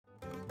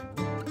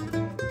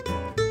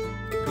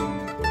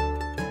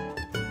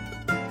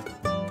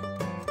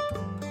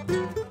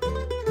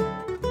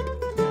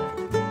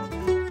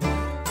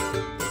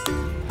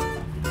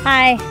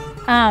Hi,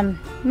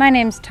 my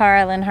name's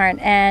Tara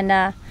Linhart,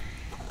 and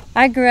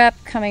I grew up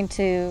coming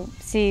to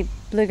see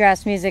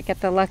bluegrass music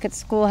at the Lucketts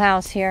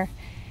schoolhouse here,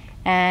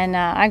 and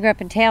I grew up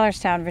in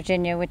Taylorstown,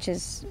 Virginia, which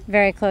is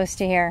very close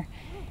to here,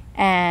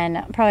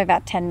 and probably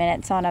about 10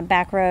 minutes on a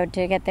back road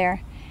to get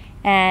there.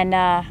 And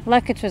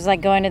Lucketts was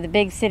like going to the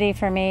big city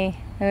for me.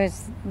 It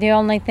was the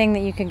only thing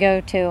that you could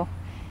go to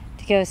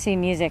go see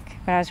music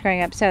when I was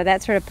growing up, so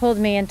that sort of pulled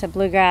me into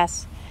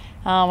bluegrass.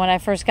 When I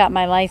first got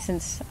my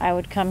license, I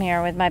would come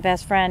here with my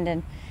best friend,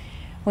 and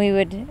we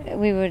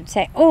would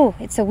say, "Oh,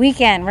 it's a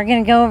weekend. We're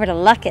going to go over to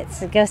Lucketts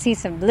to go see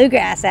some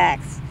bluegrass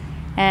acts."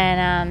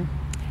 And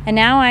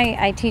now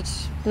I teach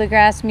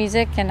bluegrass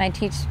music, and I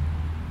teach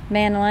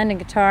mandolin and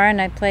guitar,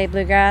 and I play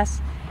bluegrass.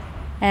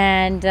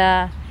 And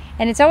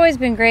it's always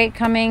been great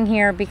coming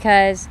here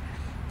because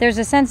there's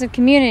a sense of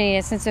community,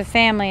 a sense of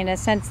family, and a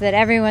sense that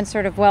everyone's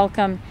sort of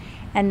welcome.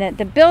 And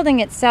the building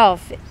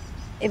itself,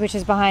 which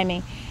is behind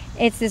me,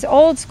 it's this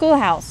old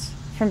schoolhouse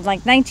from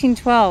like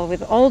 1912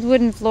 with old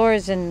wooden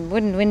floors and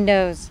wooden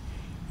windows,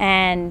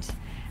 and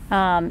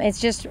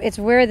it's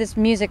where this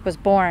music was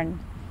born.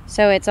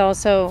 So it's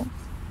also,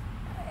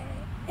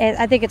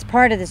 I think it's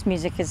part of this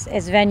music is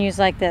venues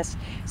like this.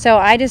 So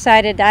I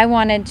decided I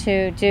wanted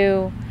to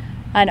do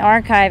an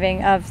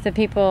archiving of the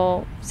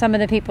people, some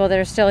of the people that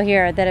are still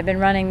here that have been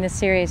running this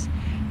series,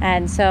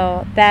 and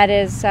so that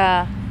is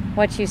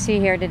what you see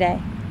here today.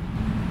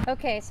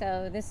 Okay,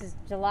 so this is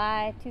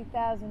July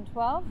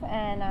 2012,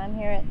 and I'm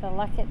here at the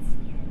Lucketts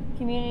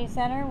Community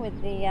Center with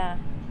the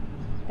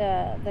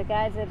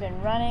guys that have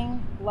been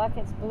running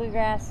Lucketts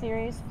Bluegrass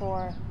series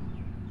for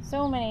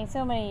so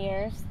many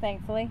years,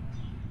 thankfully,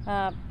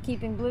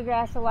 keeping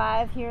bluegrass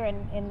alive here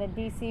in the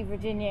DC,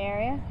 Virginia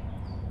area.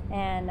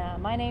 And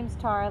my name's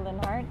Tara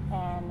Linhart,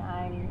 and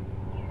I'm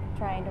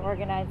trying to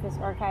organize this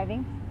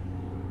archiving.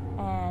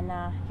 And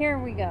here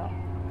we go.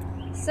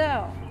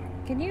 So,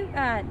 can you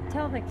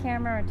tell the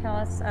camera or tell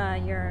us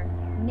your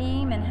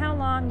name and how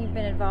long you've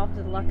been involved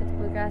with the Lucketts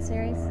Bluegrass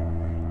series?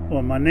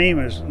 Well, my name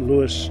is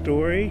Louis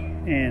Story,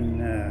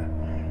 and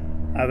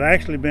I've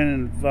actually been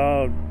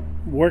involved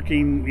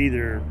working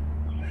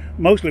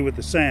mostly with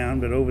the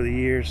sound, but over the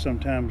years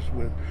sometimes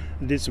I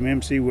did some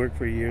MC work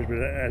for years,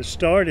 but I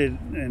started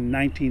in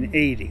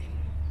 1980,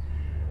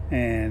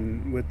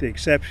 and with the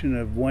exception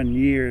of 1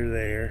 year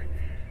there,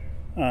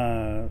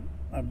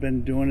 I've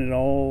been doing it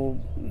all,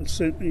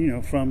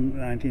 from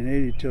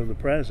 1980 till the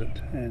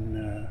present,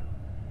 and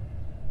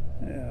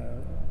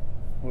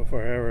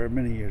for however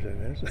many years it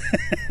is.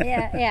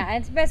 yeah,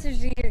 it's best to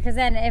hear, because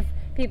then if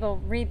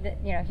people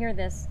hear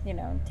this,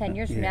 10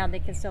 years from now, they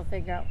can still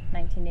figure out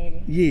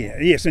 1980.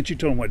 Yeah, since you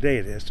told them what day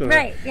it is. So,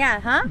 right, yeah,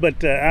 huh?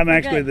 But I'm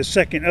actually the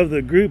second of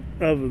the group,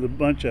 of the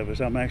bunch of us,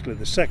 I'm actually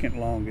the second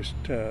longest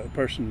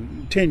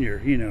person tenure.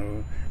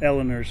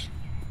 Eleanor's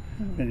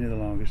been here the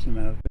longest, and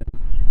I've been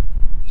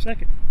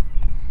second.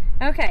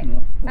 Okay.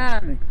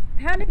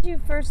 How did you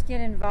first get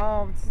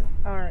involved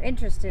or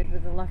interested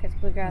with the Lucketts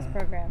Bluegrass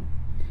program?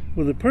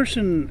 Well, the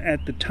person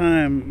at the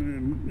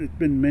time, it's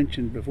been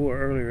mentioned before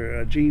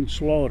earlier, Gene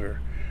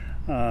Slaughter.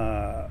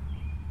 I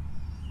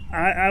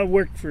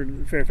worked for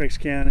Fairfax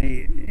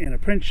County in a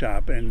print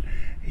shop, and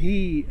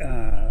he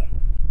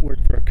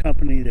worked for a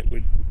company that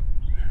would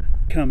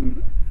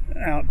come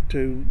out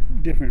to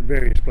different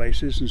various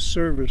places and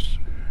service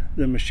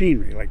the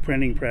machinery, like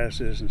printing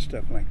presses and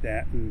stuff like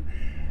that.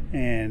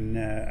 And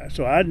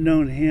so I'd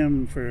known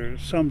him for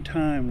some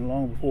time,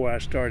 long before I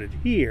started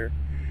here.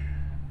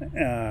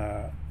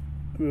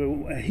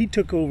 He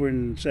took over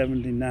in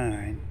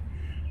 '79,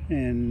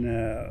 and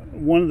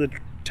one of the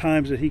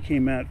times that he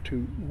came out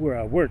to where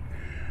I worked,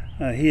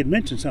 he had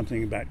mentioned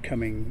something about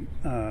coming,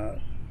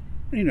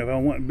 if I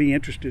want to be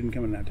interested in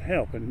coming out to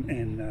help,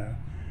 and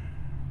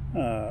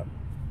I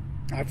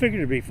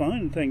figured it'd be a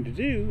fun thing to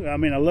do. I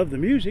mean, I love the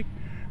music,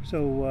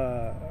 so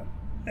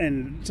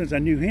and since I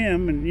knew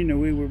him, and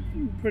we were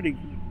pretty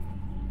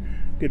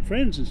good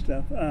friends and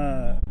stuff,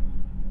 I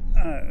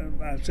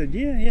said,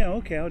 yeah,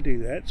 okay, I'll do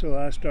that. So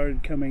I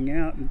started coming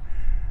out, and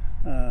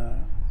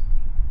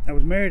I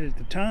was married at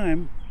the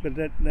time, but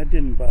that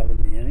didn't bother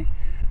me any.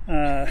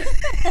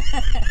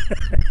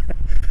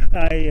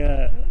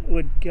 I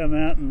would come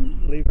out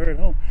and leave her at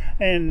home,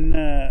 and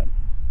I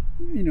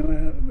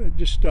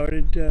just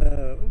started.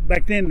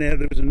 Back then, there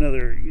was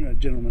another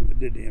gentleman that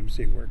did the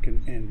MC work,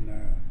 and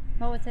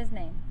what was his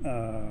name?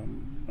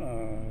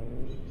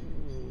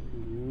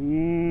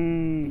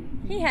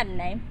 He had a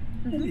name.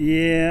 Mm-hmm.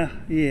 Yeah,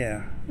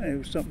 it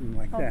was something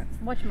like that.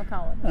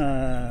 Whatchamacallit?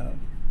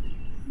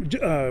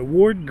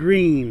 Ward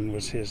Green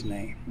was his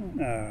name.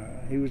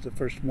 He was the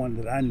first one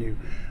that I knew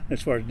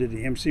as far as did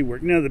the MC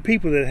work. Now, the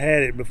people that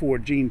had it before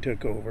Gene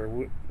took over,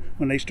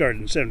 when they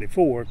started in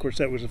 '74, of course,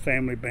 that was a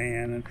family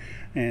band,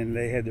 and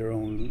they had their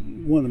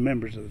own, one of the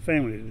members of the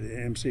family did the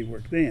MC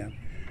work then,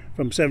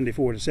 from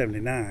 '74 to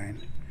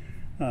 '79.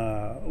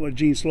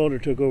 Gene Slaughter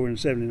took over in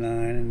 '79,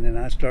 and then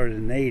I started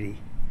in '80.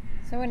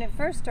 So when it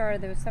first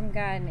started, there was some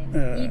guy named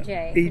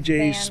EJ.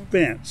 EJ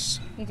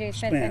Spence. EJ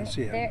Spence,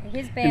 yeah.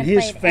 His band and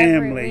his played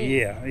family, every week.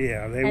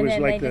 yeah. They And was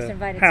then like they just the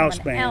invited house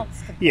someone band.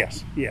 else to play.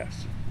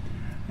 Yes.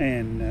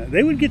 And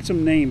they would get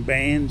some name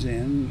bands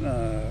in.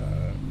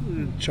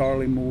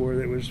 Charlie Moore,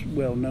 that was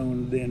well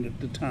known then at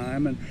the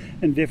time,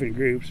 and different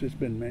groups that's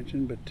been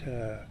mentioned, but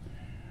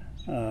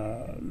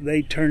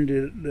they turned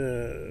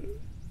the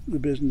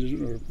business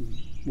or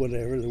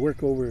whatever, the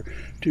work over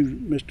to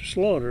Mr.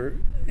 Slaughter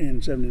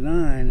in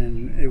 '79,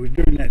 and it was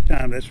during that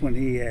time that's when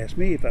he asked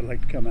me if I'd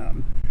like to come out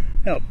and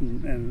help,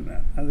 and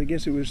I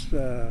guess it was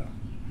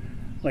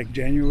like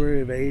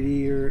January of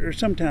 '80 or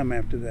sometime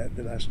after that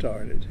I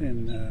started,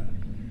 and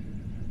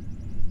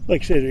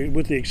like I said,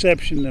 with the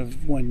exception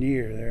of 1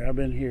 year there, I've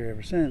been here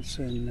ever since.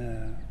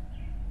 And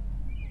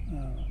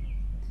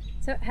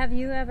so, have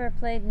you ever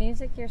played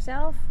music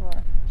yourself, or?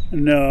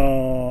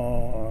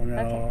 No.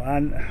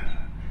 Okay.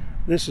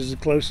 This is the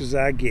closest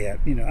I get.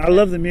 I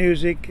love the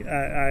music.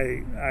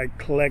 I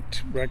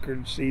collect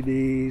records,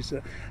 CDs.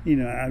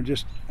 I'm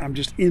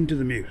just into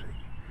the music.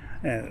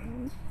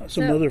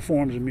 Some other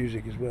forms of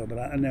music as well. But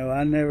I've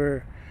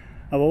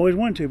always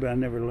wanted to, but I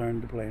never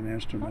learned to play an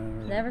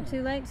instrument. Never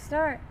too late to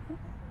start.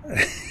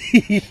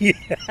 Yeah.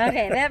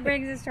 Okay, that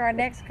brings us to our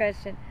next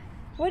question.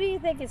 What do you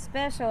think is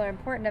special or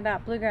important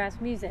about bluegrass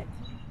music?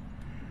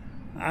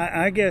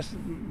 I guess,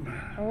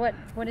 or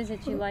what is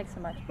it you like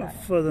so much about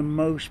it? For the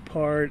most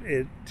part,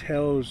 it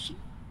tells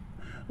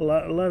a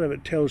lot of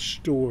it tells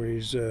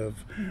stories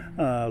of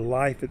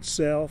life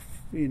itself.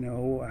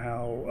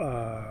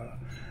 How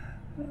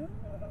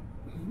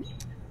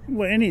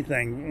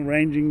anything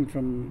ranging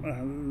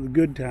from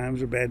good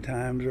times or bad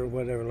times or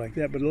whatever like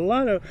that. But a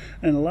lot of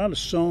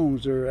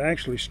songs are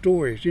actually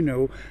stories.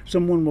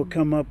 Someone will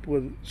come up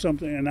with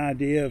an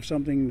idea of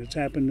something that's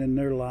happened in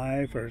their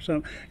life, or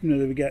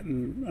they've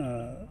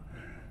gotten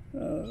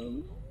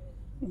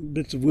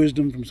bits of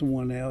wisdom from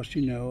someone else,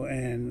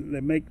 and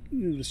they make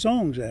the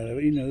songs out of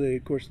it.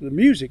 Of course, the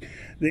music,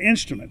 the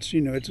instruments.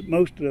 It's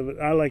most of it.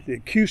 I like the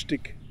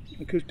acoustic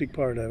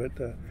part of it.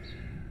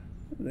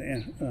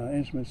 The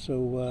instruments.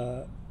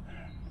 So,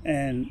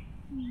 and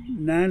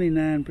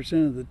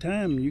 99% of the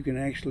time you can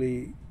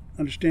actually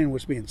understand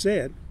what's being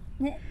said,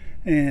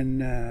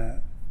 and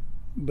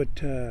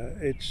but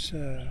it's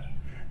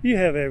you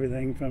have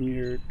everything from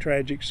your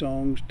tragic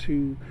songs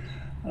to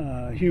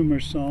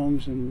humorous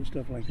songs and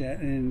stuff like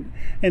that, and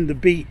the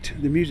beat,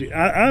 the music.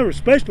 I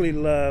especially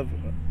love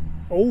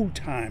old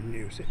time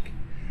music.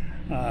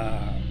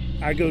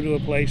 I go to a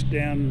place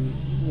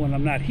down when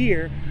I'm not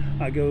here.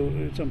 I go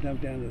sometimes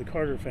down to the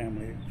Carter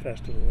Family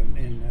Festival,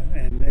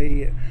 and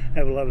they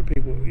have a lot of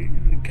people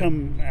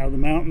come out of the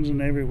mountains and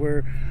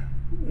everywhere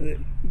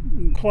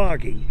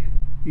clogging,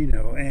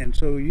 and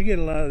so you get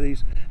a lot of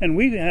these. And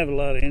we have a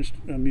lot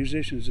of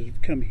musicians that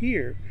have come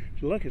here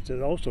to Lucketts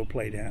that also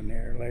play down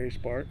there. Larry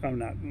Sparks,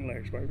 not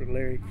Larry Sparks, but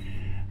Larry.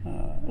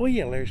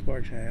 Larry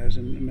Sparks has,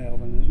 and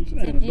Melvin,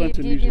 and a bunch of musicians.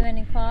 Do you do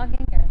any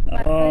clogging?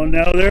 Oh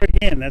no! There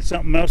again, that's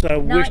something else I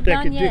wished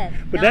I could yet. do.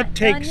 But that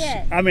takes.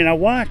 I mean, I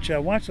watch a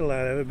lot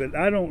of it, but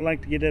I don't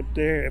like to get up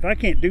there. If I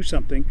can't do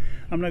something,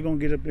 I'm not going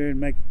to get up there and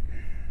make.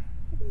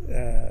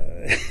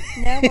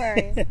 No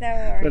worries.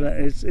 But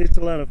it's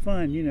a lot of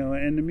fun,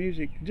 and the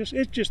music.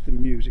 It's just the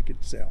music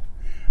itself.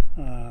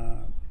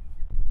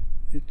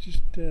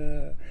 It's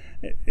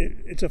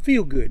a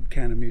feel good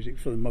kind of music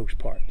for the most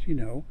part.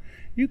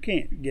 You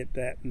can't get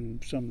that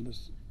in some of the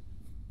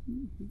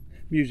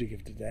music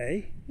of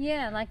today.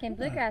 Yeah, like in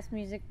bluegrass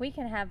music, we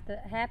can have the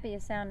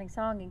happiest sounding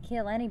song and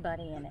kill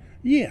anybody in it.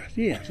 Yes.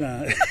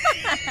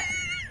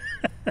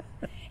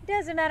 It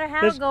doesn't matter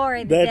how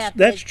gory the death is.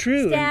 That's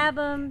true. Stab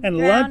them, and a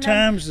lot of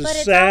times the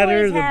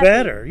sadder the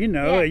better.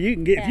 Yeah. You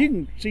can if you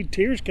can see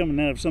tears coming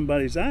out of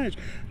somebody's eyes,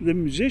 the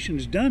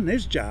musician's done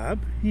his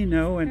job. And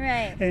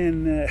right.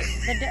 And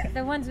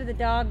the ones with the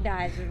dog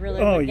dies is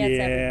really what gets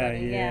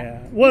everybody.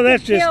 Yeah. Well,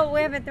 that's just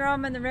whip and throw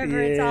them in the river.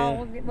 It's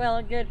all well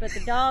and good, but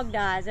the dog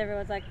dies.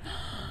 Everyone's like,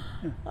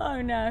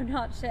 oh no,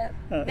 not shit.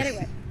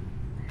 Anyway,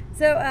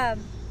 so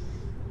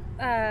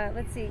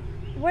let's see.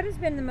 What has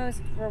been the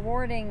most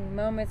rewarding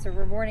moments or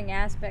rewarding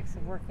aspects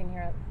of working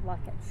here at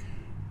Lucketts?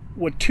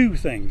 Well, two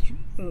things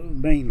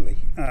mainly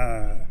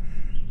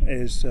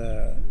is,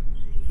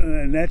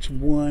 and that's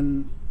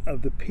one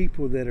of the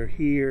people that are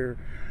here.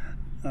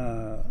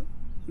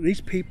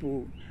 These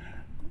people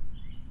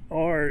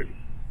are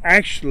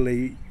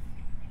actually,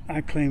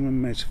 I claim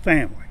them as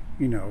family.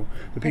 The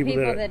people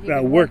that I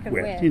work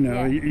with.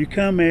 You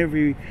come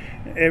every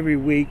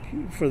week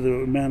for the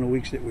amount of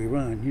weeks that we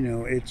run.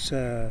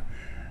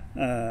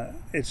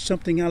 It's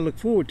something I look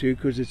forward to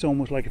because it's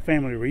almost like a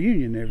family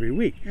reunion every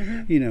week,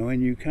 and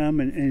you come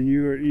and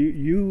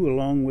you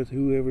along with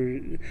whoever,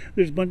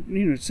 there's a bunch,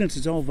 since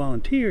it's all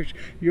volunteers,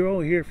 you're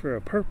all here for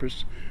a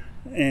purpose,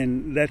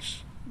 and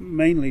that's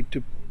mainly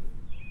to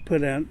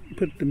put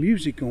the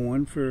music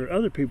on for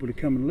other people to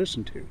come and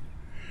listen to,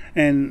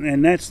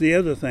 and that's the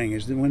other thing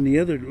is that when the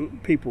other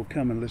people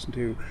come and listen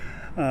to,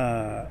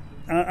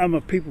 I'm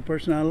a people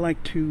person. I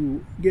like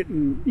to get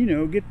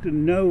to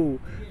know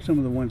some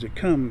of the ones that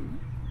come,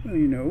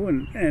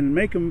 and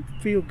make them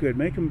feel good,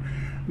 make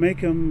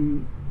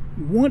them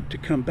want to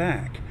come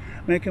back,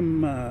 make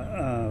them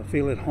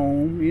feel at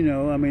home.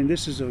 I mean,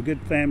 this is a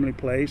good family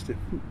place that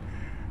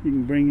you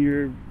can bring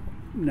your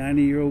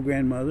 90-year-old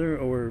grandmother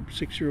or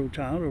 6-year-old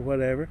child or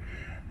whatever,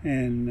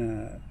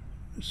 and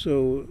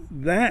so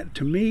that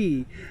to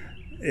me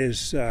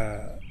is.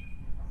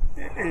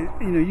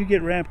 You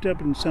get wrapped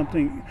up in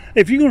something.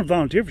 If you're going to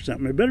volunteer for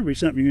something, it better be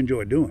something you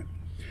enjoy doing.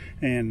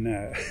 And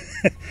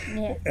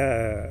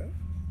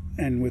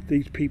and with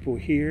these people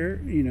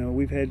here,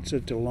 we've had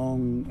such a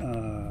long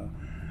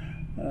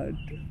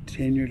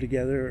tenure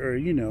together, or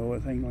a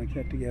thing like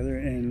that together,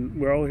 and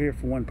we're all here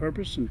for one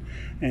purpose. And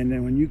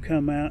then when you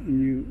come out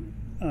and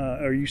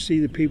or you see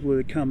the people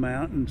that come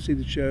out and see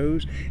the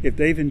shows, if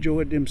they've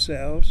enjoyed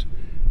themselves.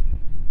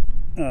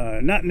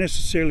 Not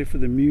necessarily for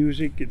the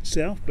music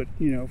itself, but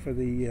for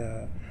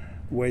the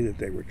way that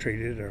they were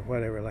treated or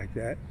whatever like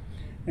that,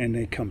 and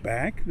they come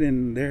back,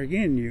 then there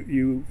again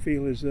you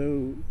feel as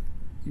though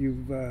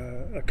you've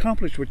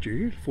accomplished what you're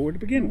here for to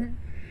begin with.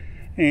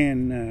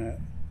 And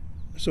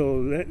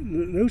so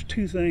those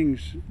two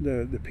things,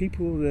 the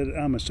people that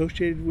I'm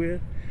associated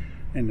with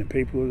and the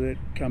people that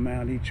come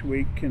out each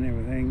week and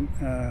everything,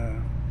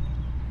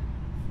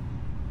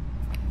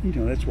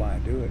 that's why I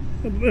do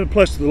it.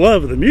 Plus the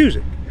love of the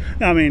music.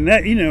 I mean,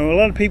 that a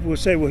lot of people will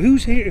say, "Well,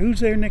 who's here?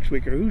 Who's there next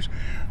week? Or who's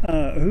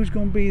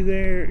going to be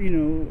there?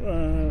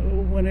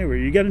 Whenever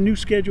you got a new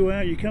schedule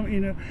out, you come,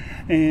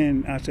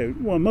 And I say,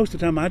 well, most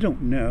of the time I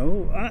don't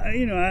know.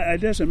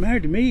 It doesn't matter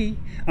to me.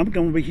 I'm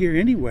going to be here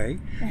anyway.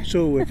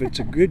 So if it's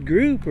a good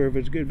group or if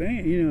it's a good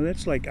band,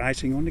 that's like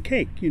icing on the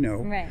cake.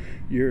 Right.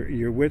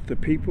 You're with the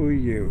people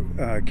you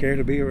care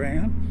to be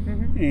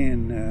around,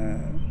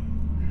 and.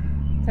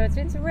 So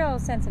it's a real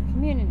sense of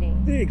community.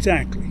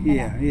 Exactly.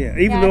 Yeah.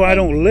 Even though I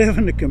don't live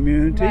in the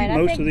community,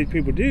 most of these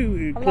people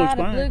do. A lot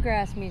of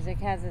bluegrass music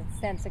has a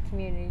sense of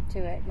community to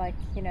it. Like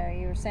you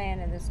were saying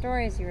in the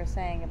stories you were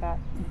saying about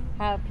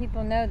how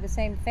people know the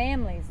same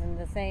families and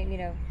the same.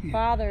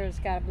 Father's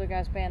got a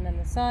bluegrass band, and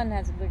the son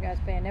has a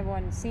bluegrass band.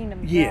 Everyone's seen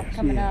them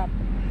coming up.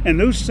 And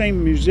those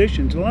same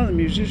musicians, a lot of the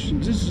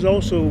musicians, this is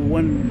also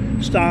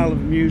one style of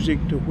music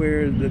to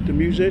where the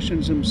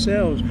musicians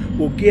themselves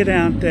will get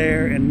out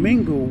there and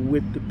mingle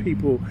with the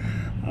people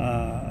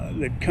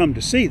that come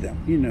to see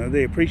them.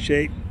 They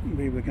appreciate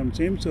people that come to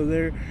see them. So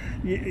there's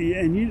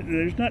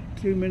not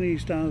too many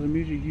styles of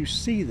music you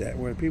see that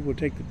where people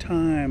take the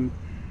time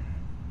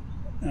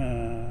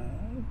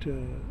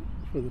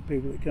for the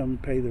people that come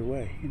and pay their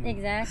way.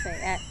 Exactly.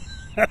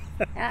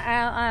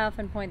 I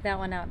often point that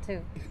one out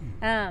too.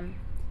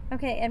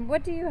 Okay, and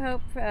what do you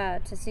hope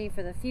to see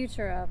for the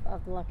future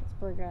of the Lucketts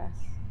Bluegrass?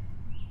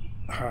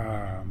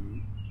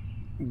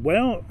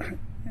 Well,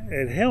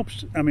 it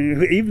helps. I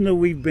mean, even though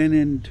we've been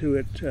into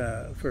it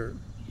for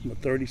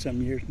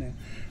 30-some years now,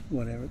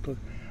 whatever,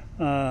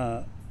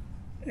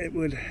 it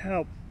would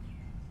help.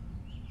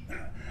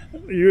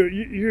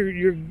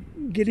 You're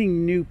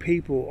getting new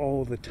people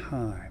all the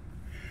time,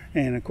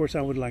 and of course,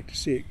 I would like to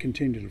see it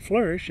continue to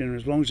flourish. And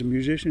as long as the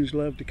musicians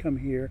love to come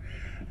here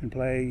and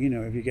play,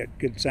 if you get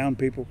good sound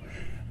people,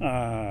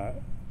 to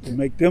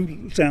make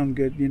them sound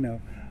good,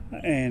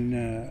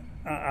 and.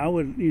 I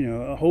would,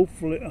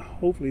 hopefully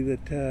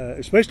that,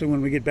 especially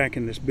when we get back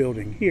in this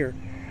building here,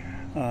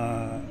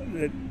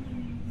 that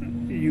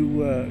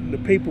the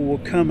people will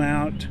come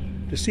out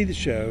to see the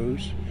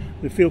shows,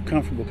 they feel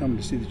comfortable coming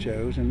to see the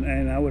shows,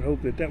 and I would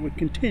hope that would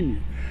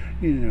continue,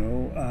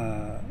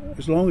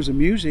 as long as the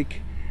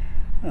music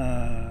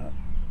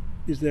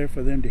is there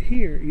for them to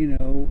hear.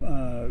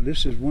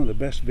 This is one of the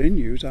best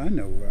venues I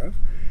know of.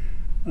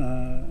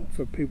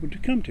 For people to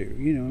come to,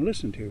 and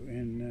listen to,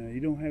 and you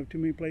don't have too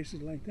many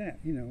places like that,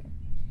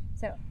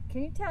 So,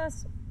 can you tell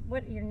us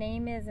what your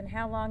name is and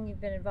how long you've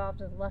been involved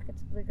with the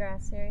Lucketts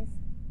Bluegrass series?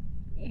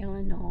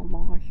 Eleanor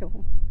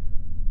Marshall.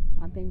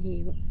 I've been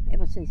here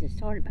ever since it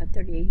started, about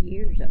 38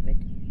 years of it.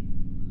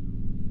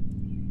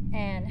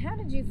 And how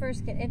did you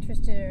first get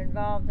interested or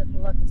involved with the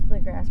Lucketts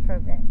Bluegrass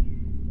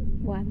program?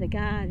 Well, the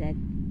guy that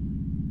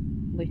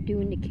was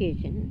doing the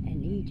kitchen,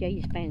 and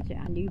E.J. Spencer,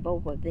 I knew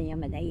both of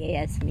them, and they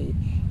asked me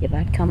if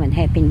I'd come and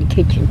help in the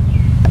kitchen.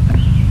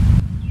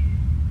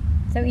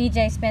 So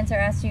E.J. Spencer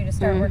asked you to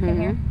start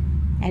working here?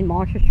 And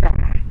Marsha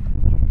Stry.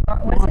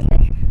 What's his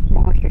name?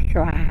 Marsha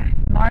Stry.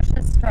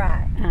 Marsha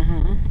Stry.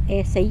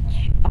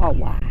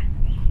 S-H-R-Y.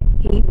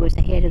 He was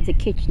the head of the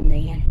kitchen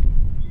then.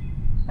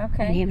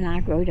 Okay. And him and I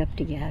growed up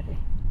together.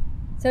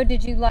 So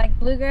did you like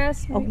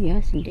bluegrass? Oh,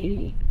 yes,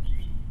 indeed.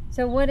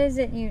 So what is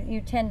it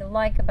you tend to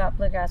like about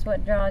bluegrass?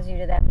 What draws you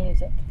to that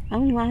music?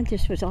 Oh, I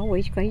just was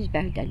always crazy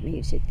about that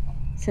music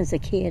since a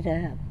kid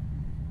up,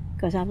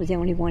 because I was the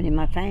only one in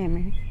my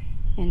family,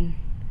 and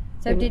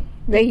so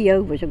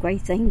radio was a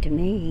great thing to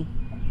me.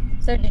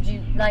 So did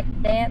you like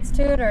dance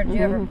to it, or did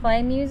you ever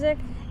play music?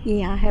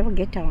 Yeah, I have a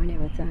guitar and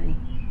everything.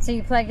 So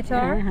you play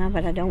guitar?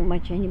 But I don't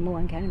much anymore.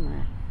 I got in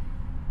my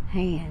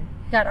hand.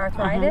 Got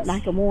arthritis?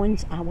 Like the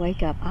mornings I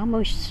wake up, I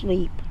almost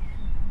sleep.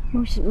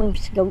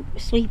 Most go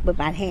sleep with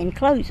my hand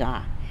closed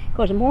eye.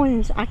 Because the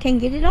mornings I can't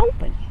get it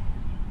open.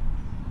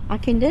 I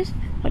can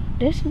but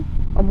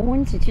the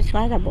mornings it's just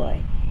like a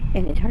boy.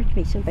 And it hurts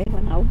me so bad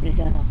when I open it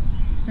up.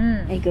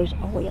 And it goes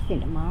all the way up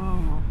into my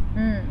arm.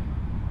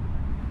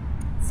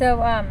 So,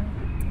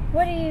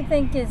 what do you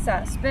think is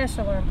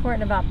special or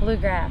important about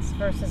bluegrass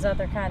versus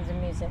other kinds of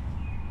music?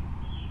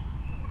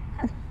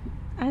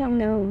 I don't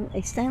know.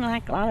 It sounds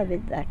like a lot of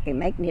it, like they're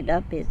making it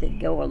up as it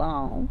go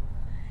along.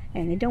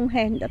 And they don't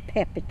have the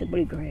pep at the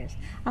bluegrass.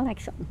 I like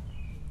something.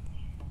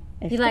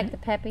 You like the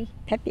peppy?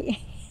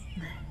 Peppy.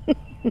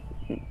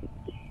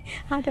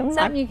 I don't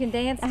something you can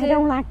dance to? I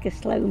don't like the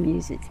slow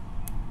music.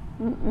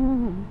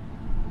 No,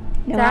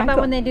 so how about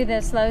when they do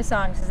the slow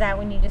songs? Is that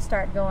when you just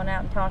start going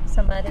out and talk to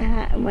somebody?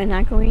 When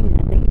I go in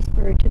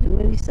Leesburg to the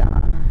Moose,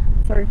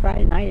 third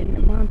Friday night in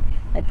the month,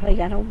 they play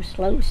that old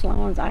slow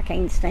songs. I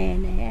can't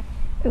stand that.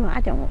 Oh,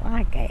 I don't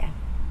like that.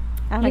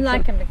 You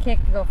like them to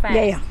kick to go fast?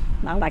 Yeah,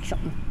 I like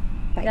something.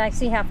 You like to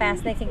see how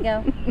fast they can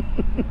go?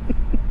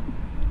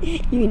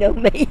 You know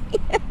me.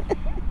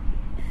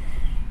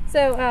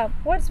 So,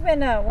 what's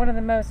been one of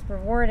the most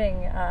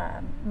rewarding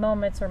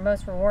moments or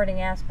most rewarding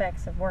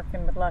aspects of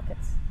working with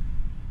Lucketts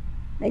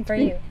for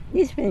you?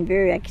 It's been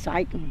very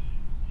exciting.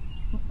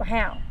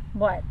 How?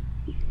 What?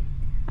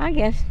 I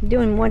guess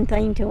doing one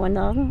thing to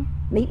another,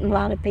 meeting a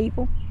lot of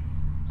people.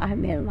 I've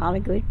met a lot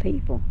of good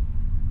people.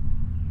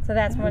 So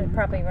that's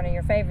probably one of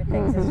your favorite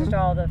things is just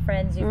all the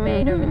friends you've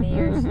made over the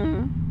years.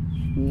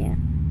 Yeah.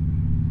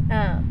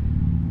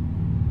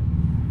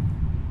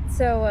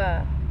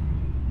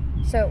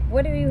 So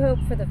what do you hope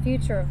for the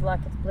future of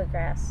Lucketts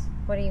Bluegrass?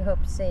 What do you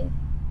hope to see?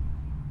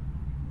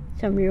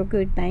 Some real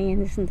good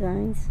bands and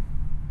things.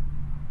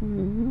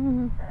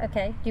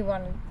 Okay. Do you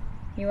want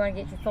to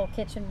get your full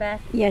kitchen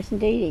back? Yes,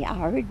 indeed. I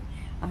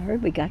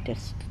heard we got the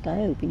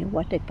stove. You know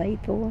what they paid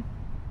for?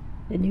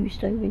 The new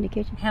stove in the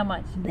kitchen. How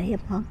much?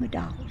 $1,100.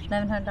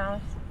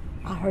 $1,100.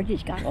 I heard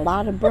it's got a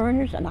lot of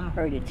burners, and I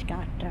heard it's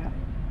got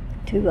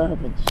 2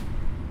 ovens.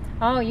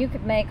 Oh, you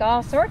could make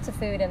all sorts of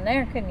food in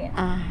there, couldn't you?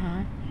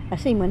 I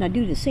see when I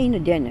do the senior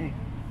dinner,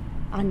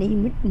 I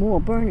need more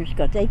burners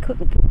because they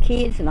cooking for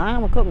kids and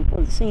I'm cooking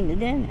for the senior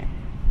dinner.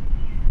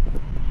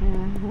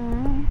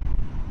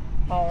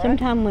 All right.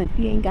 Sometime when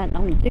you ain't got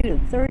nothing to do,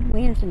 the 3rd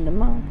Wednesday in the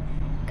month,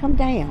 come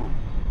down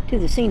to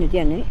the senior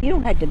dinner. You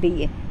don't have to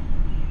be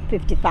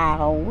 55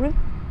 or older.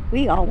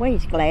 We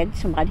always glad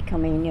somebody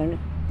come in. You know,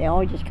 they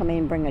always just come in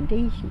and bring a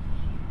dish. And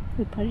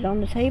we put it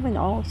on the table and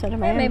all sit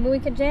around. Yeah, maybe we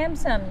could jam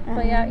some and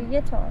play out your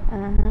guitar.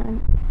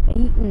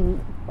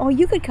 Eating. Oh,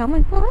 you could come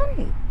and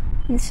play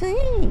and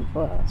sing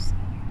for us.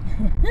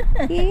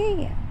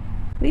 Yeah,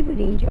 we would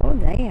enjoy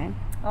that.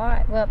 All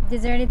right. Well,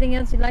 is there anything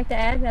else you'd like to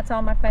add? That's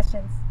all my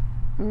questions.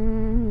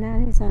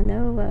 Not as I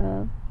know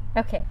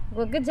of. Okay.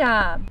 Well, good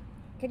job.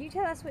 Could you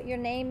tell us what your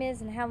name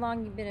is and how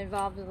long you've been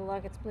involved with the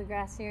Lucketts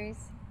Bluegrass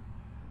series?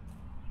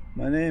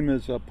 My name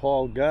is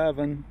Paul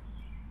Garvin,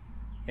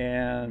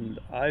 and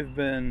I've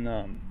been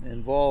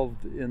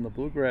involved in the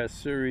Bluegrass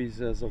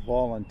series as a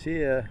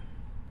volunteer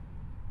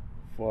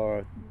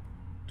for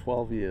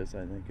 12 years,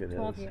 I think it is.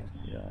 12 years.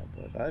 Yeah,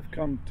 but I've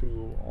come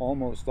to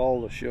almost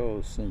all the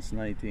shows since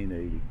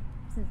 1980.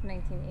 Since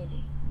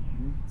 1980.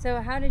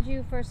 So how did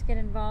you first get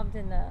involved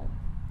in the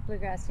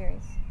Bluegrass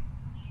series?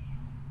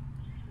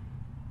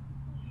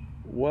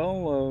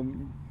 Well,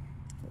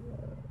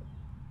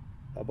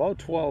 about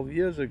 12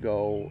 years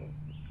ago,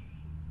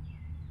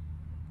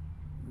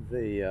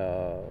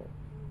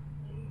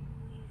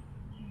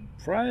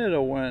 prior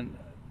to when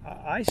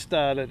I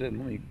started, and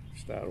let me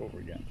start over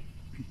again.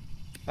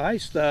 I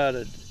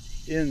started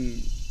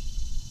in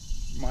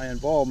my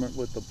involvement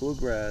with the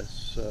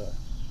Bluegrass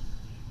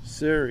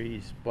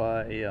series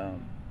by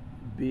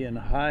being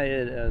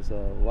hired as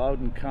a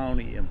Loudoun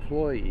County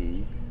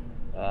employee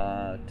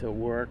to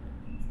work,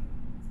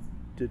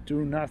 to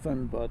do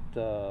nothing but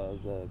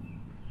the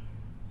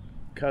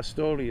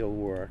custodial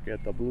work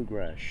at the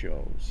Bluegrass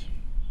shows.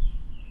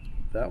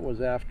 That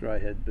was after I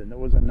had been, that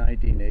was in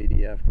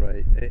 1980,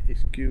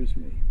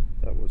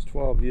 that was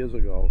 12 years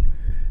ago,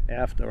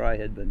 after I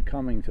had been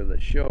coming to the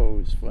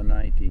shows for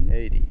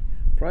 1980.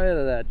 Prior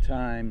to that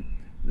time,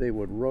 they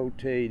would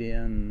rotate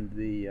in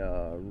the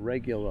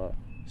regular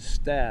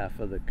staff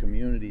of the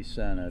community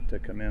center to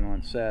come in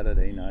on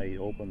Saturday night,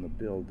 open the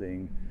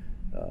building,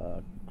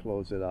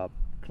 close it up,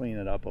 clean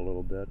it up a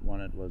little bit when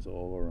it was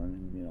over,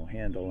 and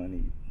handle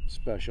any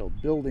special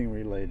building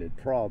related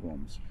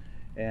problems.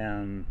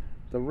 And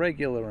the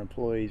regular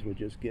employees were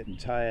just getting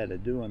tired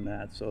of doing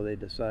that, so they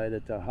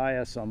decided to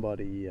hire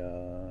somebody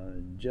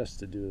just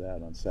to do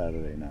that on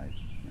Saturday night.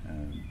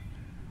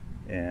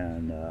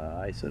 And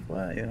I said,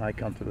 well, I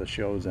come to the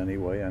shows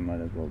anyway, I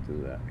might as well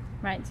do that.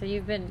 Right, so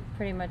you've been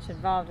pretty much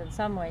involved in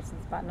some way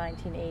since about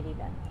 1980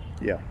 then.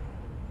 Yeah.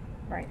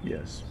 Right.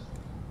 Yes.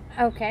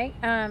 Okay,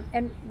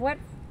 and what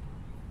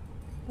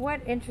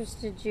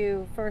interested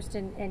you first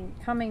in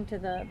coming to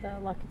the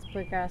Lucketts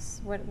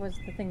Bluegrass? What was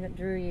the thing that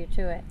drew you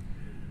to it?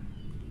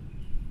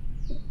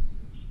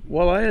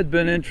 Well, I had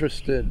been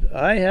interested.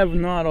 I have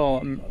not,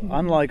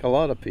 unlike a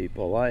lot of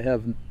people,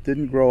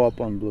 didn't grow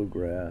up on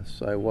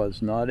bluegrass. I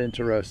was not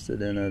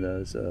interested in it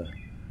as a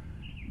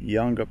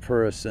younger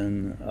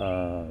person.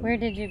 Where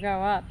did you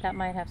grow up? That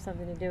might have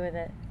something to do with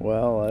it.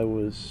 Well, I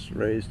was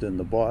raised in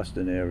the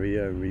Boston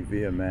area,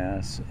 Revere,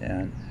 Mass,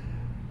 and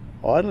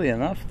oddly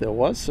enough, there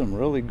was some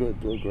really good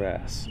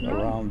bluegrass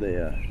around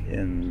there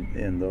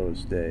in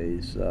those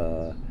days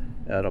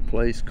at a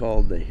place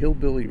called the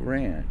Hillbilly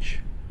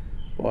Ranch.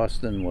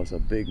 Boston was a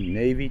big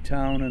Navy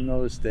town in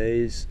those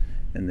days,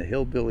 and the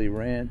Hillbilly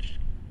Ranch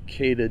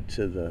catered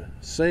to the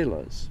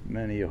sailors,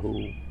 many of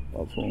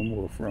whom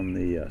were from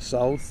the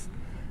South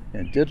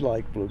and did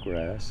like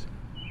bluegrass.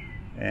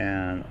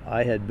 And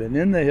I had been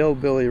in the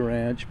Hillbilly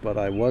Ranch, but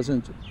I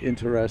wasn't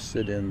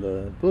interested in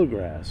the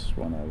bluegrass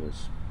when I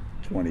was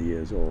 20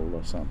 years old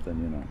or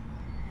something, you know.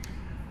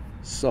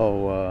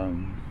 So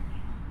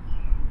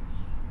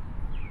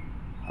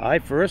I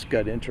first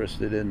got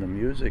interested in the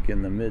music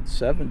in the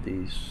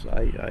mid-70s.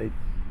 I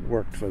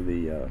worked for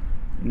the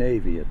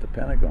Navy at the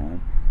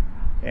Pentagon,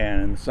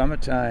 and in the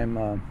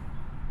summertime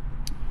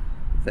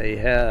they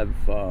have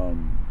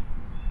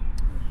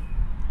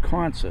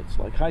concerts,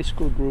 like high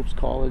school groups,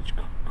 college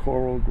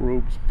choral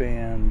groups,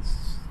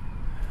 bands,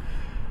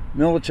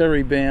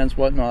 military bands,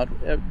 whatnot.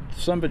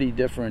 Somebody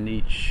different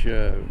each,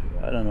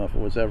 I don't know if it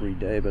was every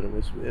day, but it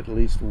was at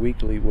least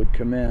weekly, would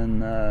come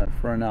in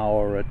for an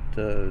hour at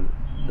the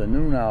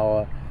noon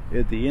hour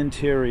at the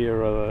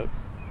interior of the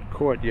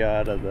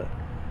courtyard of the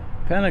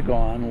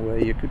Pentagon, where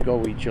you could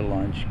go eat your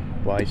lunch,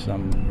 buy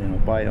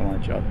your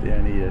lunch out there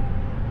and eat it.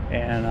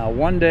 And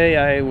one day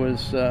I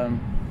was, the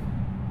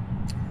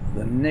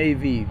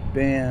Navy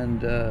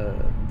band,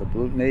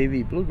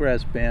 Navy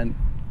bluegrass band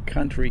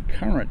Country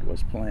Current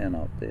was playing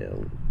out there.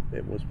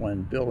 It was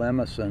when Bill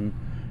Emerson,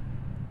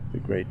 the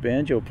great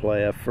banjo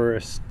player,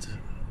 first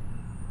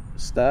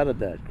started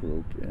that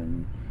group,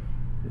 and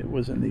it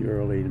was in the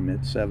early to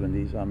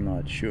mid-70s, I'm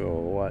not sure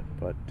what,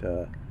 but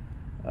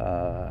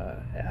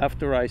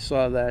after I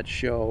saw that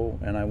show,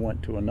 and I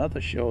went to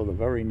another show the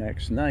very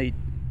next night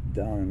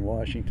down in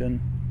Washington,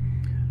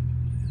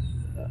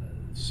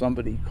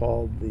 somebody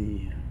called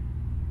the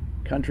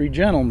Country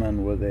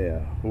Gentlemen were there,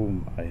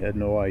 whom I had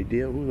no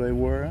idea who they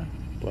were,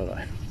 but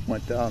I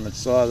went down and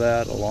saw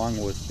that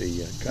along with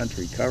the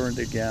Country Current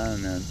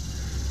again, and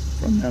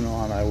from then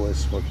on I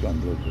was hooked on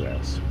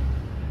bluegrass.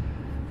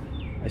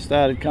 I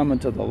started coming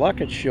to the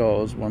Lucketts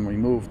shows when we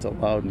moved to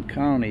Loudoun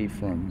County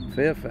from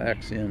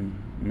Fairfax in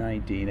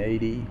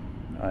 1980.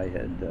 I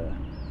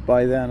had,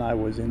 by then I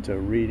was into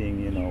reading,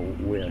 you know,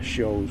 where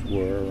shows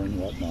were and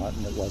whatnot,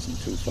 and it wasn't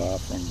too far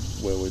from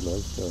where we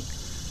lived to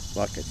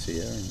Lucketts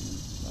here.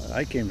 And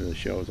I came to the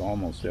shows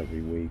almost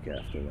every week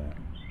after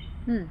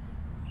that.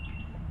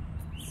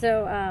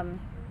 So,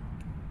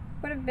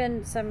 what have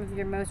been some of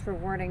your most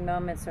rewarding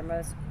moments or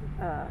most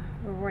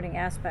rewarding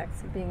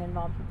aspects of being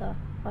involved with the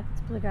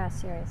Lucketts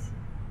Bluegrass series?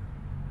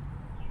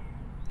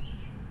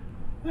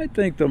 I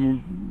think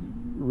the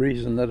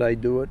reason that I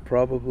do it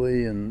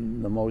probably,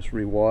 and the most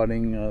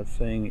rewarding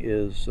thing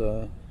is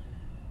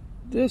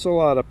there's a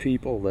lot of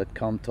people that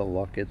come to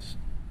Lucketts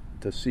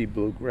to see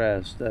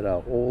bluegrass that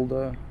are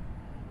older.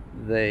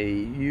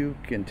 You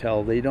can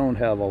tell they don't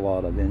have a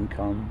lot of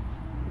income.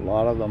 A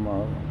lot of them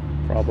are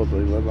probably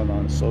living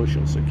on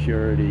Social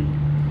Security.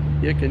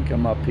 You can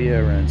come up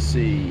here and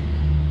see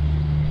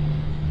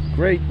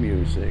great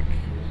music,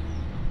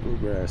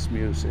 bluegrass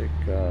music,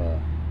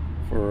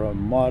 for a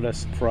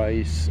modest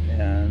price,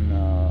 and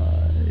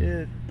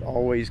it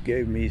always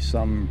gave me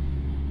some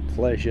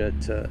pleasure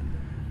to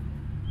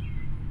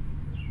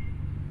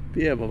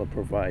be able to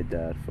provide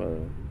that for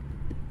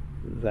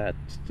that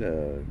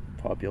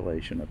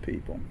population of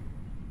people.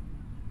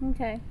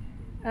 Okay.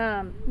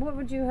 What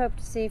would you hope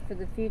to see for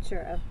the future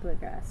of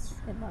bluegrass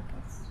in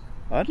Lucketts?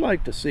 I'd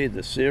like to see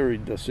the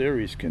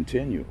series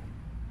continue.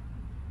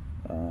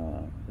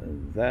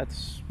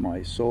 That's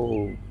my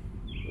sole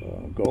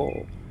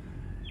goal,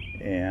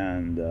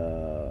 and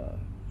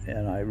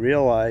I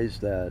realize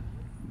that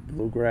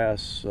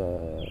bluegrass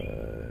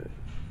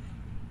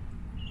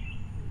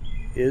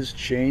is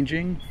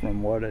changing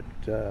from what it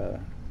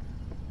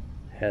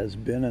has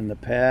been in the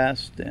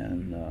past,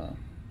 and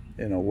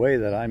in a way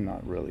that I'm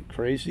not really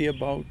crazy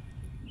about.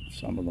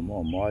 Some of the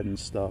more modern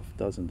stuff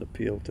doesn't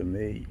appeal to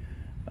me,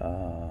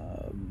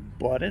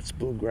 but it's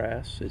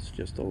bluegrass. It's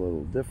just a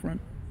little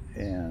different,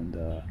 and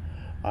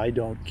I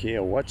don't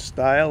care what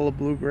style of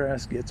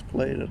bluegrass gets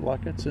played at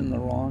Lucketts in the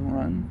long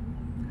run,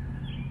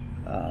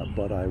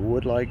 but I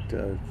would like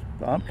to,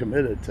 I'm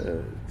committed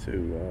to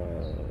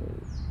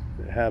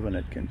having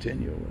it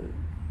continue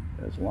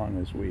as long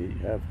as we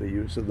have the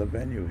use of the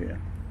venue here.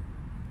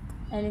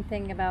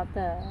 Anything about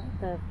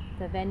the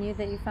venue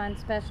that you find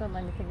special?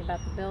 Anything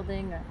about the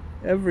building? Or?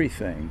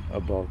 Everything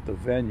about the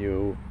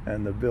venue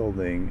and the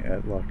building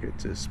at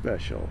Lucketts is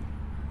special.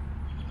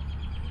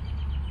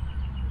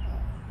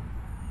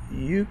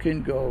 You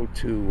can go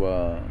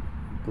to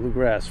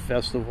bluegrass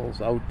festivals,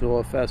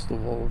 outdoor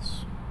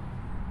festivals.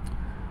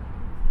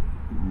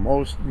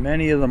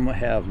 Many of them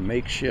have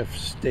makeshift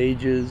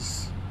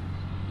stages.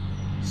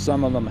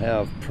 Some of them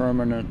have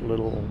permanent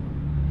little,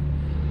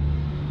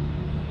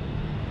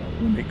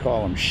 we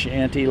call them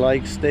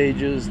shanty-like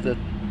stages that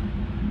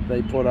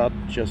they put up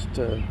just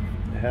to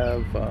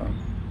have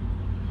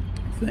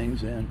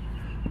things in.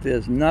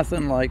 There's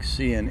nothing like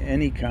seeing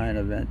any kind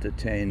of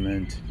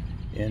entertainment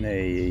in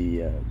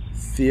a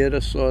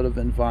theater sort of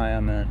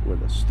environment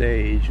with a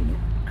stage and a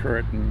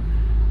curtain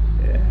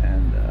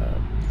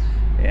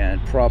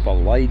and proper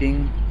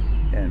lighting,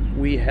 and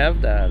we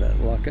have that at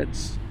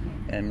Lucketts,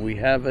 and we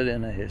have it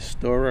in a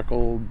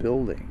historical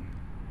building.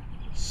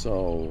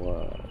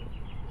 So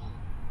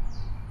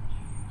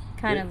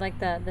kind of like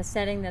the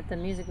setting that the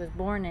music was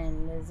born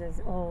in is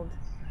as old,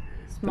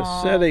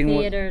 small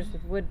theaters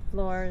with wood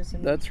floors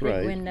and big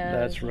windows.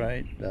 That's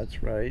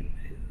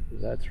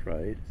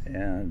right.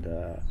 And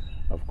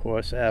of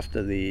course,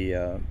 after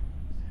the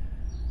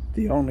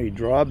only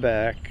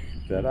drawback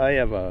that I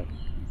ever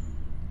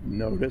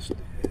noticed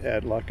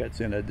at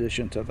Lucketts, in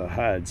addition to the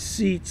hard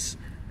seats,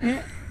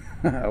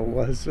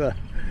 was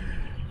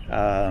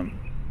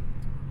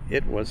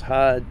it was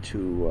hard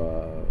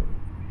to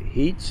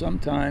heat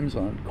sometimes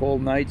on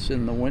cold nights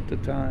in the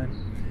wintertime,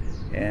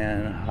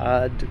 and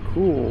hard to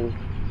cool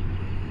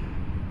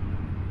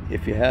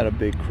if you had a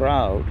big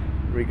crowd,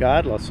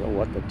 regardless of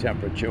what the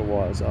temperature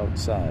was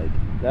outside.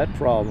 That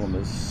problem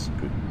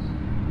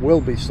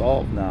will be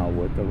solved now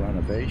with the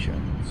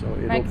renovation. So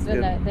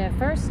the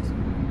first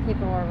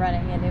people were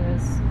running it. It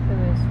was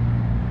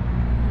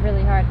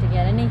really hard to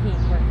get any heat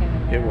working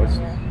in there.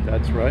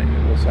 That's right.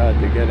 It was hard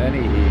to get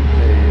any heat.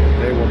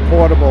 They were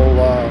portable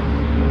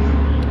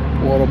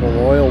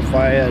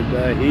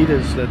oil-fired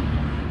heaters that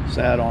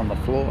sat on the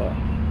floor,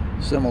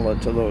 similar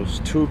to those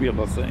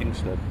tubular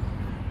things that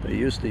they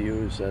used to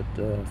use at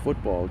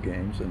football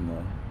games and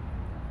the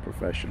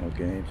professional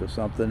games or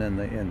something in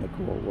the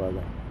cold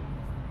weather.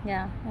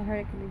 Yeah, I heard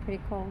it could be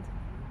pretty cold.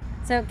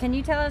 So can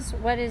you tell us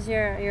what is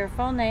your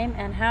full name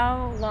and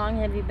how long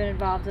have you been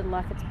involved in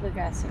Lucketts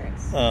Bluegrass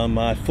Series?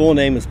 My full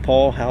name is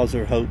Paul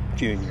Hauser Hope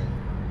Jr.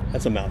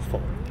 That's a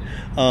mouthful.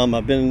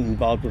 I've been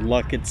involved with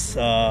Lucketts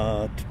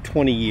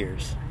 20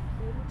 years,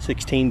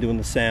 16 doing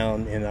the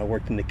sound, and I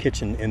worked in the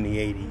kitchen in the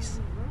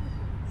 80s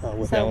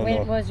with Eleanor.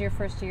 When was your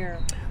first year?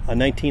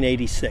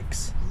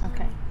 1986.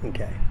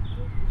 Okay.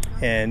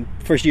 And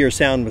first year of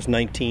sound was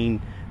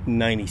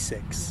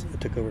 1996. I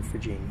took over for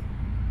Gene.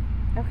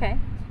 Okay.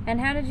 And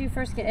how did you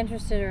first get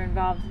interested or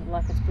involved in the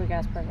Lucketts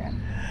Bluegrass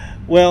program?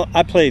 Well,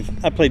 I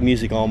played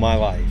music all my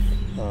life.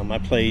 I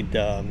played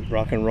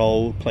rock and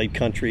roll, played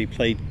country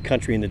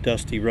in the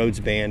Dusty Rhodes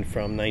Band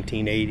from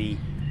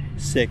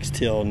 1986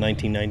 till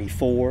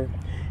 1994.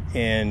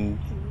 And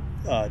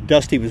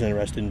Dusty was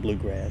interested in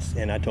bluegrass,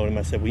 and I told him,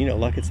 I said, well,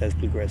 Lucketts has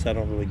bluegrass. I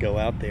don't really go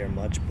out there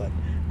much, but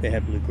they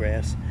have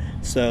bluegrass.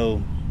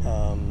 So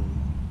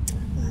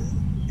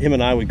him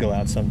and I would go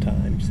out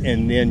sometimes.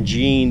 And then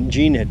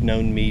Gene had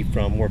known me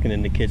from working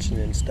in the kitchen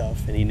and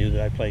stuff, and he knew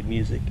that I played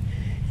music.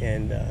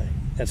 And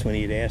that's when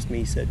he had asked me,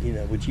 he said,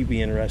 would you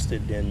be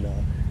interested in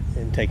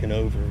taking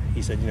over?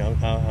 He said,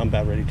 I'm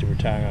about ready to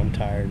retire. I'm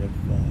tired of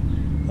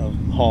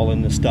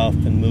hauling the stuff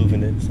and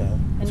moving it. So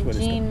that's what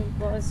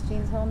what was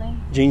Gene's whole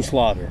name? Gene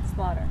Slaughter.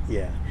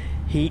 Yeah.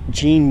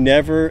 Gene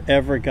never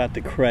ever got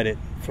the credit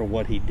for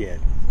what he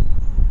did.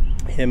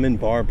 Him and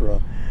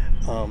Barbara,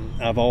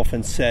 I've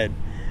often said,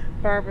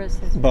 Barbara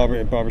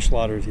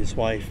Slaughter is his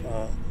wife.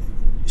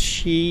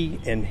 She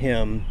and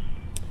him,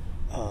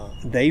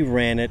 they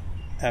ran it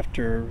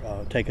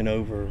after taking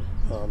over.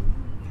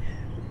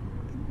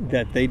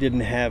 That they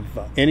didn't have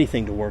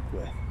anything to work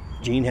with.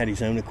 Gene had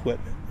his own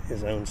equipment,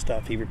 his own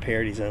stuff. He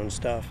repaired his own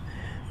stuff.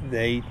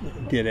 They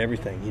did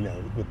everything,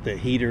 with the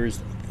heaters,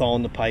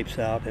 thawing the pipes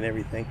out and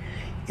everything.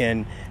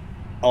 And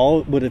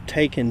all it would have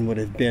taken would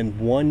have been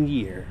 1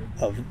 year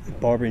of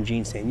Barbara and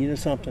Gene saying,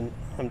 something,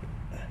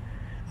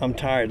 I'm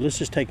tired. Let's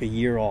just take a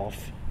year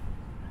off,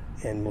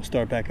 and we'll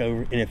start back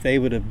over. And if they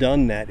would have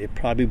done that, it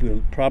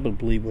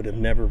probably would have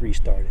never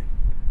restarted.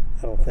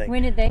 I don't think.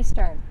 When did they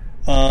start?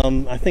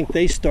 I think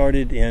they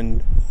started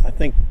in,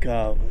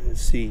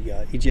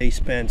 E.J.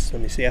 Spence,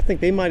 let me see. I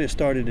think they might have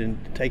started in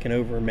taking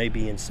over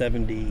maybe in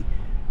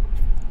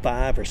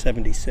 75 or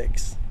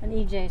 76. And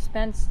E.J.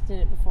 Spence did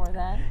it before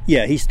that?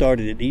 Yeah, he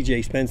started it.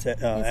 E.J. Spence. Is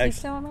he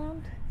still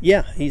around?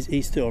 Yeah,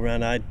 he's still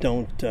around. I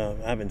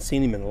haven't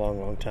seen him in a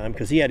long time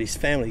because he had his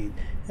family,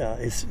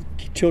 his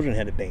children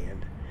had a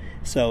band.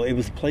 So it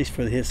was a place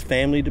for his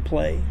family to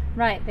play.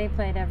 Right, they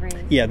played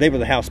Yeah, they were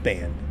the house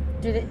band.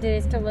 Do they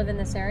still live in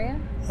this area?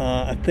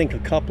 I think a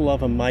couple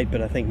of them might,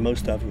 but I think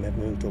most of them have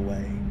moved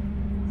away.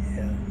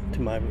 Yeah, to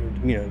my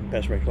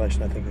best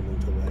recollection, I think they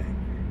moved away.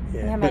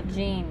 Yeah. And how about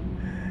Gene?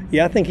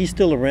 Yeah, I think he's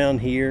still around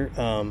here.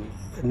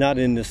 Not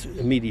in this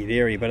immediate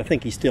area, but I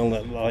think he's still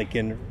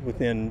within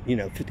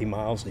 50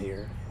 miles of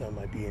here.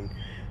 Might be in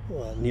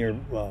near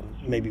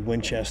maybe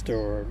Winchester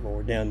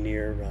or down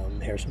near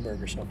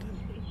Harrisonburg or something.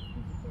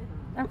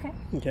 Okay.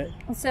 Okay.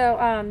 So,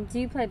 do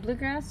you play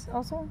bluegrass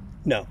also?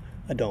 No,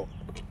 I don't.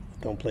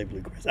 don't play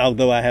bluegrass.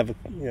 Although I have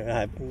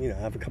I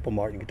have a couple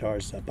Martin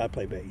guitars and stuff. I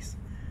play bass,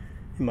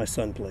 and my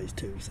son plays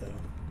too. So.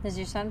 Does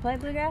your son play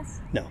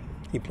bluegrass? No,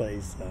 he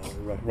plays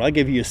rock. Well, I'll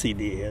give you a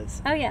CD.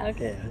 Yes. Oh yeah.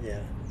 Okay.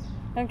 Yeah.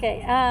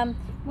 Okay.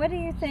 What do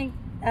you think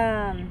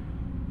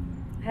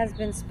has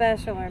been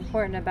special or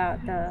important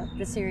about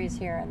the series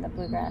here in the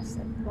Bluegrass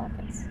at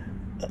Lucketts?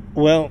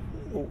 Well,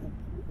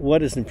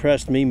 what has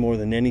impressed me more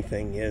than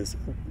anything is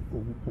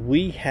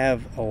we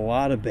have a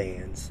lot of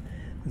bands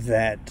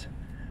that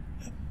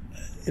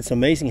it's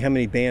amazing how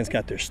many bands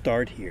got their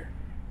start here.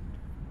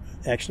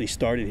 Actually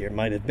started here. It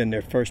might have been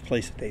their first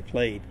place that they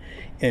played.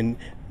 And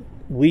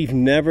we've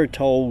never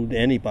told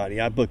anybody.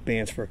 I booked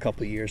bands for a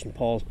couple of years, and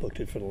Paul's booked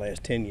it for the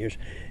last 10 years.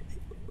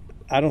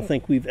 I don't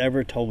think we've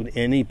ever told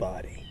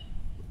anybody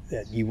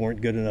that you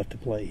weren't good enough to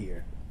play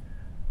here.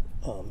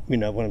 You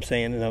know what I'm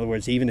saying? In other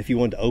words, even if you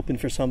wanted to open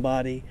for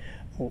somebody,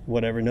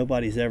 whatever,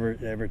 nobody's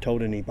ever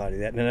told anybody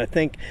that. And I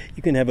think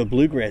you can have a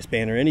bluegrass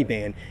band or any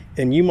band,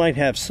 and you might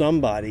have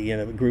somebody in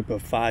a group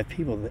of 5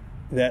 people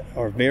that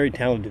are very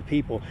talented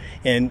people,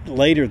 and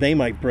later they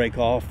might break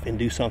off and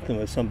do something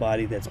with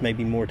somebody that's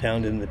maybe more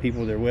talented than the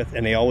people they're with,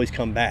 and they always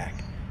come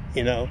back.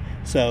 You know,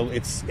 so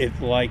it's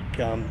like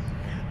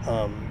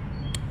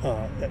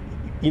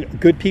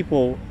good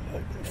people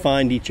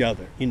find each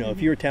other. You know,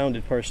 if you're a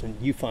talented person,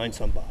 you find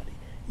somebody,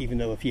 even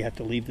though if you have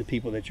to leave the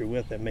people that you're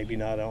with that maybe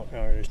not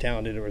are as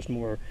talented or as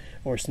more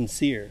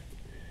sincere.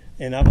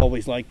 And I've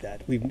always liked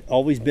that. We've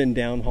always been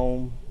down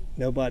home.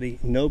 Nobody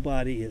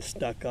is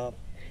stuck up,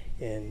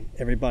 and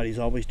everybody's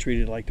always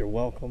treated like they're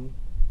welcome.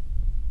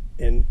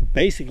 And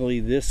basically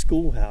this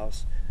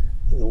schoolhouse,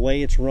 the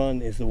way it's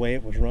run is the way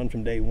it was run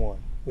from day one.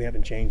 We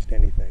haven't changed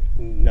anything.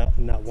 Not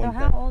one thing. So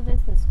how old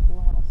is the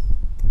schoolhouse?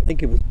 I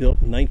think it was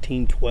built in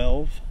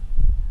 1912,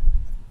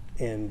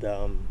 and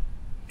I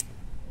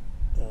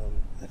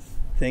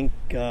think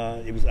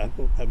it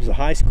was a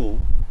high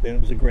school, then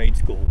it was a grade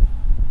school.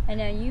 And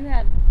now you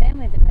had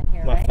family that went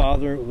here, My right?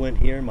 father went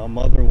here, my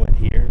mother went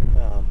here,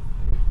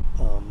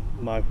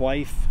 my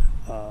wife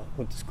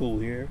went to school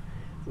here,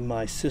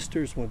 my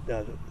sisters went,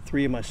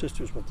 3 of my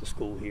sisters went to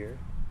school here.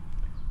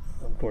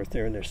 Of course,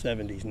 they're in their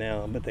 70s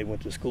now, but they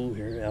went to school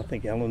here. I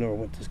think Eleanor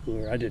went to school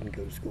here. I didn't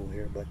go to school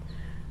here, but...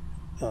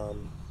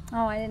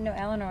 Oh, I didn't know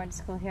Eleanor went to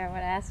school here. I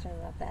would have asked her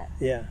about that.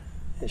 Yeah,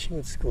 she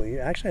went to school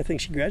here. Actually, I think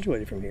she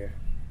graduated from here.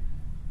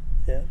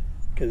 Yeah,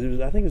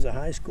 because I think it was a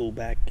high school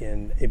back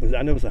in.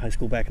 I know it was a high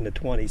school back in the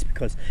 20s,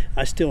 because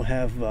I still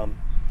have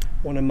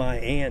one of my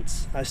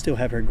aunts. I still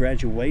have her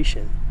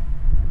graduation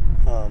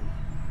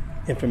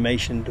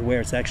information, to where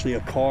it's actually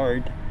a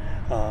card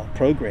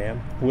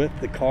program with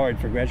the card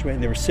for graduating.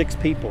 There were 6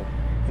 people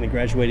in the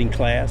graduating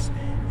class,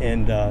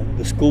 and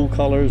the school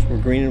colors were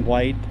green and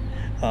white.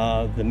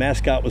 The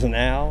mascot was an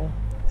owl,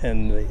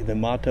 and the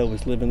motto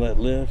was "Live and Let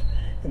Live."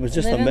 It was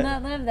just Live and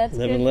Let Live. That's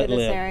live good and let for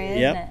this live. area,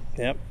 Yep, isn't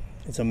it? yep.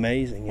 It's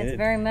amazing. It's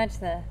very much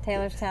the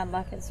Taylorstown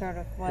Luckett sort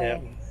of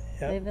way.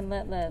 Yep. Live and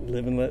let live.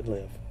 Live and let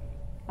live.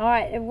 All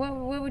right. And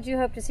what would you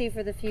hope to see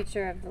for the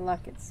future of the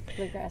Lucketts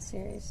Bluegrass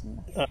series?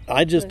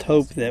 I just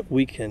hope that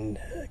we can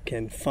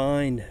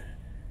find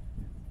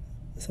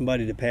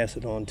somebody to pass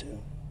it on to.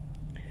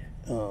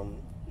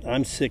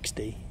 I'm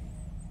 60,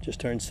 just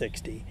turned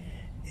 60,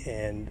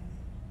 and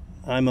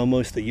I'm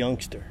almost a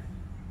youngster.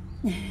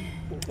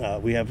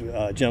 We have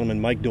a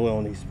gentleman, Mike Doyle,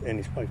 and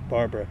his wife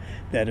Barbara,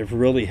 that have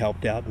really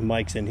helped out.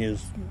 Mike's in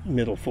his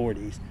middle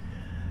 40s,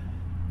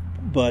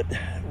 but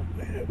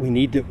we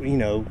need to,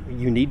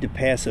 you need to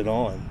pass it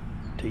on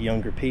to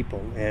younger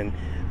people, and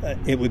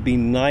it would be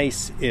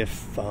nice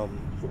if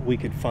we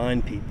could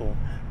find people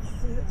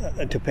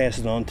to pass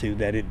it on to,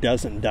 that it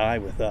doesn't die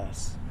with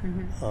us.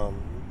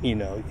 Mm-hmm.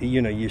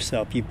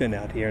 Yourself, you've been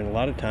out here, and a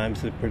lot of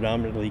times the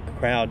predominantly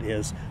crowd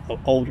is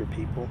older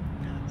people.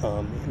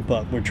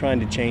 But we're trying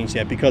to change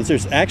that, because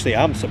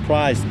I'm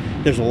surprised,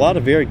 there's a lot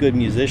of very good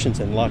musicians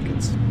in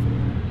Lucketts.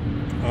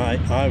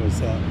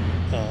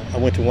 I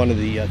went to one of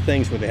the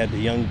things where they had the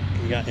young,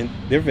 and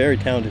they're very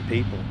talented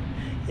people.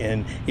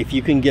 And if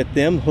you can get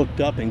them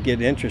hooked up and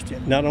get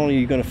interested, not only are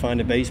you going to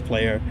find a bass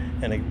player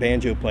and a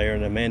banjo player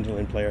and a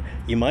mandolin player,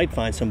 you might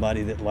find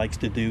somebody that likes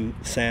to do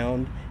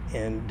sound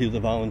and do the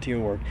volunteer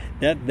work.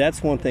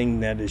 That's one thing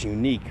that is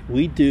unique.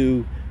 We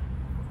do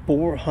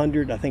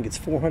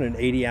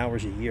 480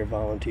 hours a year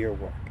volunteer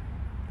work.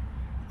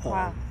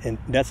 Wow. And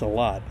that's a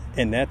lot.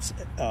 And that's,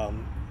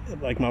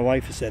 like my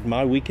wife has said,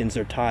 my weekends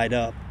are tied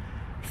up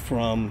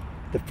from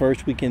the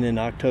first weekend in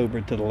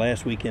October to the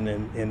last weekend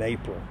in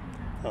April.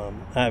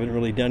 I haven't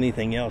really done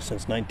anything else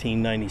since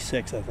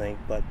 1996, I think,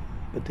 but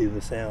do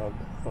the sound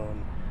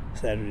on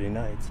Saturday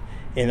nights.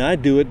 And I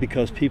do it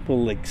because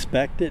people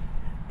expect it,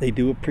 they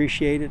do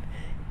appreciate it,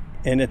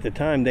 and at the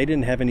time they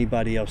didn't have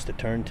anybody else to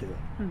turn to.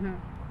 Mm-hmm.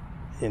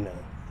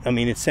 I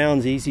mean, it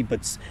sounds easy,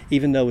 but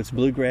even though it's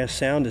bluegrass,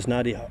 sound is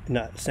not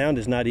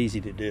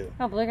easy to do.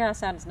 Oh, bluegrass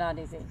sound is not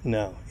easy.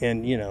 No,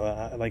 and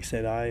like I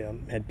said, I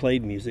had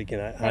played music,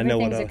 and I know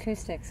what everything's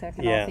acoustic, so it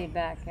can all feed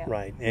back. Yeah.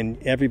 Right, and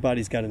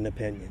everybody's got an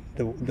opinion.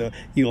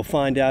 You'll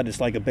find out it's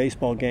like a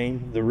baseball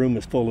game. The room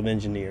is full of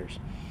engineers,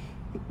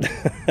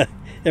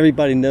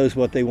 everybody knows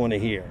what they want to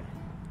hear.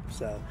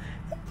 So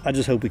I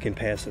just hope we can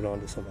pass it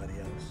on to somebody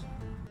else.